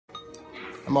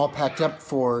I'm all packed up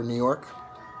for New York.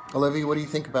 Olivia, what do you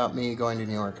think about me going to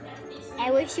New York?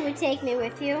 I wish you would take me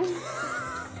with you.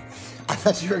 I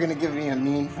thought you were going to give me a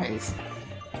mean face.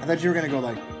 I thought you were going to go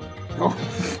like, oh.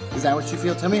 Is that what you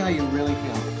feel? Tell me how you really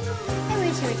feel. I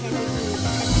wish you would take me with you.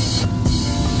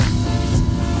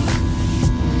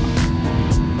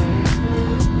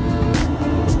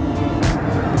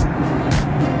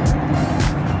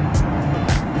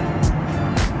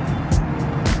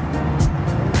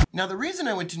 Now, the reason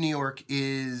I went to New York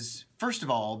is, first of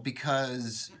all,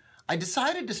 because I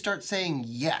decided to start saying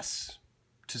yes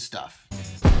to stuff.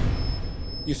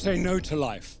 You say no to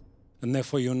life, and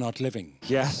therefore you're not living.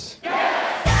 Yes.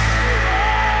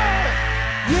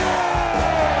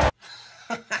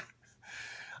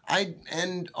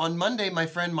 And on Monday, my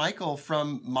friend Michael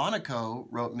from Monaco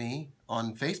wrote me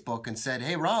on Facebook and said,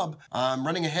 "Hey, Rob, I'm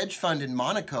running a hedge fund in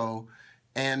Monaco,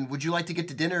 and would you like to get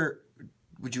to dinner?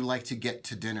 Would you like to get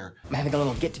to dinner? I'm having a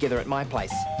little get-together at my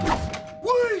place."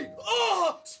 We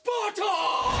are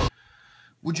Sparta!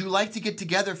 Would you like to get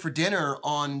together for dinner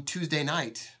on Tuesday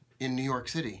night in New York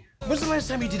City? When's the last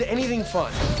time you did anything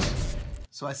fun?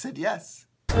 So I said yes.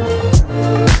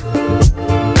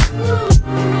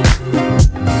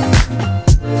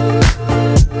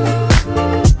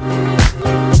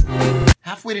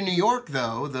 Halfway to New York,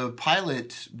 though, the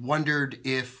pilot wondered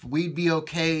if we'd be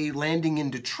okay landing in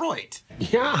Detroit.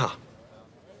 Yeah.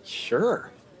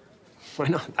 Sure. Why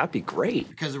not? That'd be great.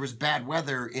 Because there was bad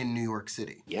weather in New York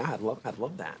City. Yeah, I'd love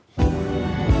that.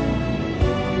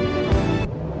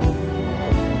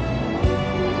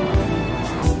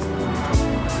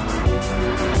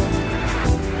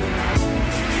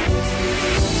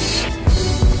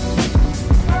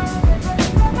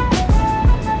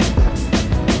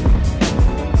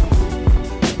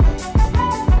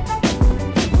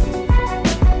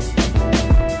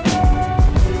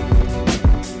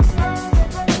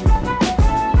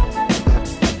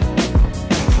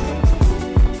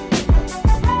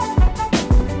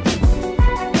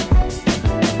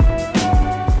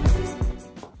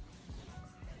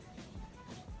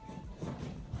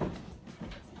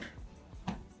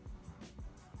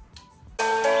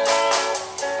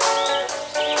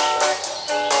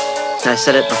 I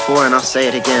said it before and I'll say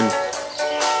it again.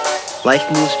 Life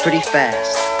moves pretty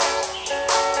fast.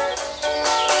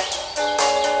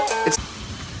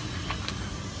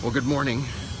 Well, good morning.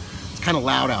 It's kind of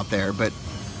loud out there, but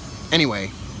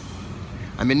anyway,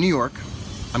 I'm in New York.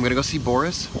 I'm gonna go see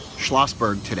Boris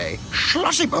Schlossberg today.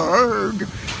 Schlossberg!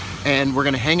 And we're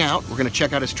gonna hang out. We're gonna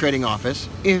check out his trading office,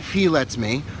 if he lets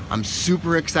me. I'm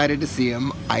super excited to see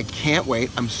him. I can't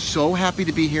wait. I'm so happy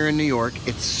to be here in New York.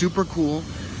 It's super cool.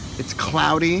 It's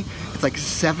cloudy. It's like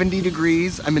 70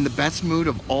 degrees. I'm in the best mood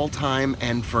of all time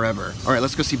and forever. All right,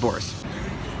 let's go see Boris.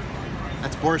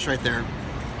 That's Boris right there.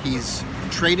 He's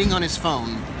trading on his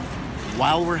phone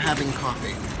while we're having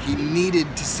coffee. He needed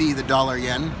to see the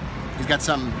dollar-yen. He's got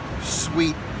some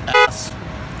sweet ass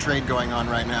trade going on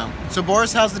right now. So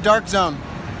Boris, how's the dark zone?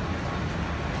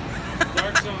 The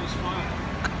dark zone is fine.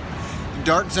 The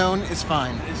dark zone is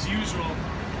fine. As usual,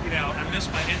 you know, I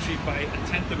missed my entry by a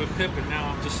tenth of a pip, and now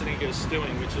I'm just sitting here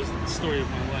stewing, which is the story of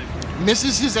my life.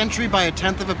 Misses his entry by a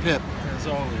tenth of a pip. As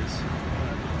always.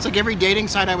 It's like every dating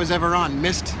site I was ever on.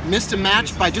 Missed a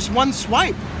match by just one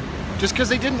swipe. Just because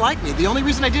they didn't like me. The only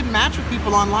reason I didn't match with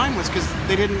people online was because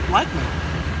they didn't like me.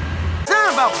 It's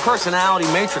not about personality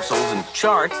matrixels and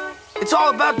charts. It's all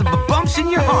about the bumps in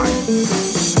your heart. This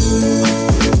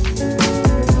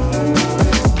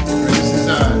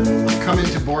is come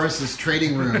into Boris's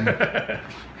trading room.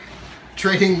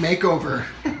 Trading makeover.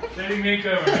 Trading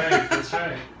makeover, right, that's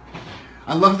right.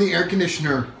 I love the air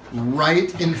conditioner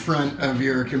right in front of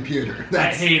your computer. I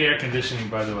hate air conditioning,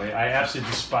 by the way. I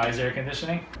absolutely despise air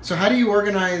conditioning. So how do you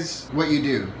organize what you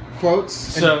do?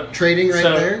 Quotes and trading right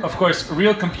there? Of course, a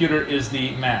real computer is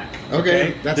the Mac.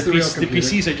 Okay, that's the real computer. The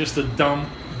PCs are just the dumb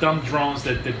drones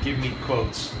that give me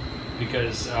quotes.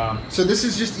 Because so this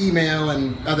is just email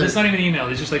and other. It's not even email.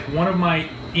 It's just like one of my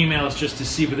emails just to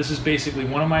see. But this is basically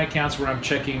one of my accounts where I'm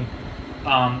checking,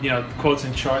 you know, quotes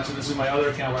and charts, and this is my other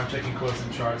account where I'm checking quotes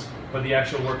and charts. But the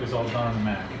actual work is all done on the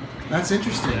Mac. That's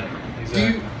interesting. Yeah,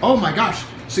 exactly. Do you? Oh my gosh!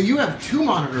 So you have two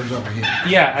monitors over here.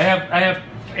 Yeah, I have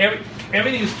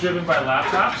everything is driven by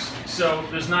laptops. So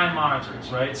there's 9 monitors,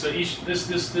 right? So each this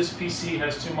PC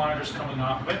has 2 monitors coming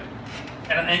off of it.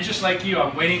 And just like you,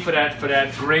 I'm waiting for that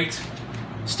great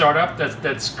startup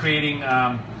that's creating,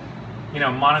 you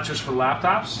know, monitors for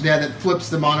laptops. Yeah, that flips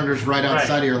the monitors right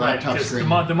outside of your laptop screen.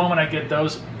 The moment I get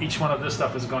those, each one of this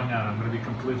stuff is going out. I'm going to be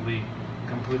completely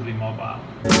mobile.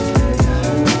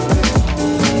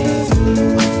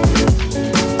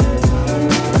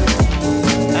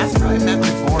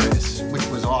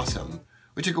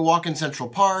 We took a walk in Central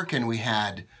Park and we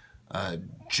had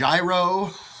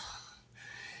gyro.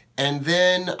 And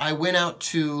then I went out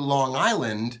to Long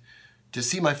Island to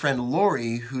see my friend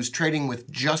Lori, who's trading with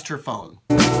just her phone.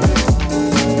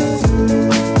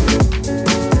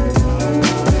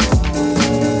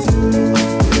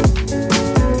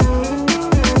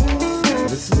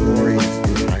 This is Lori's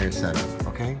entire setup,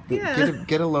 okay? Yeah.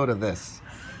 Get a load of this.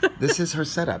 This is her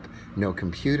setup. No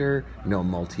computer, no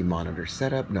multi-monitor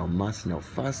setup, no muss, no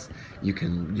fuss. You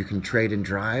can trade and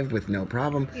drive with no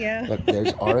problem. Yeah. Look,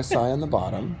 there's RSI on the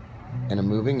bottom, and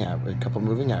a couple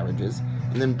moving averages,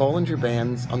 and then Bollinger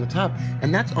Bands on the top,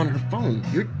 and that's on her phone.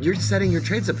 You're setting your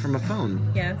trades up from a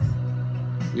phone. Yes.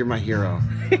 You're my hero.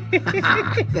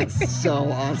 That's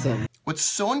so awesome. What's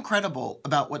so incredible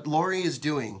about what Lori is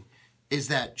doing is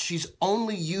that she's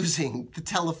only using the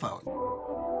telephone.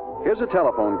 Here's a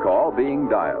telephone call being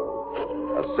dialed.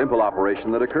 A simple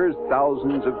operation that occurs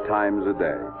thousands of times a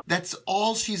day. That's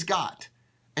all she's got.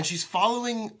 And she's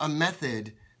following a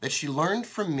method that she learned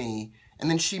from me,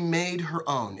 and then she made her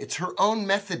own. It's her own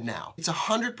method now. It's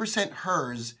 100%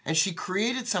 hers, and she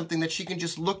created something that she can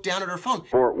just look down at her phone.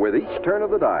 For with each turn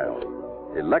of the dial,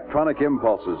 electronic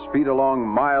impulses speed along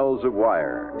miles of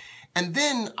wire. And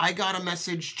then I got a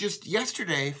message just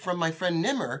yesterday from my friend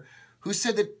Nimmer, who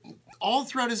said that all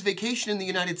throughout his vacation in the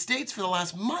United States for the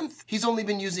last month, he's only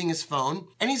been using his phone,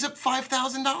 and he's up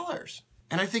 $5,000.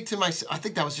 And I think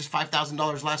that was just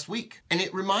 $5,000 last week. And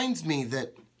it reminds me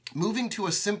that moving to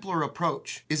a simpler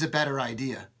approach is a better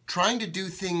idea. Trying to do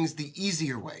things the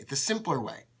easier way, the simpler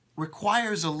way,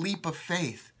 requires a leap of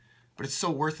faith, but it's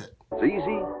so worth it. It's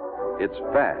easy, it's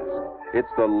fast.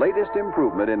 It's the latest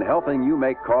improvement in helping you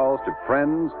make calls to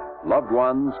friends, loved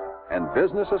ones, and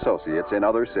business associates in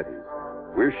other cities.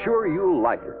 We're sure you'll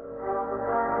like it.